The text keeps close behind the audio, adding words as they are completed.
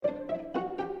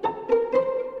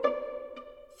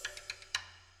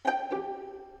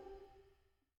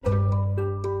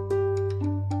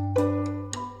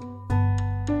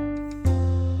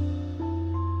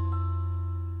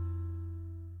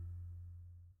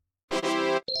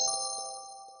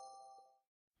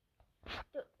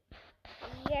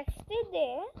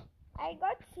Yesterday, I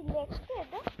got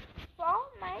selected for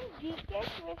my GK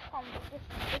quiz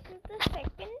competition. This is the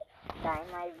second time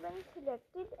I've been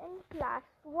selected in class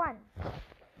 1.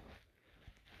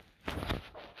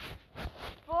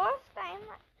 First time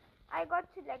I got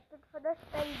selected for the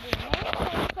spelling. Next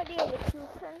time for the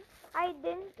elocution, I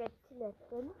didn't get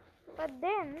selected. But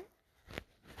then,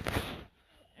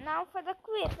 now for the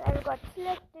quiz, I got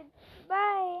selected.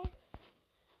 Bye.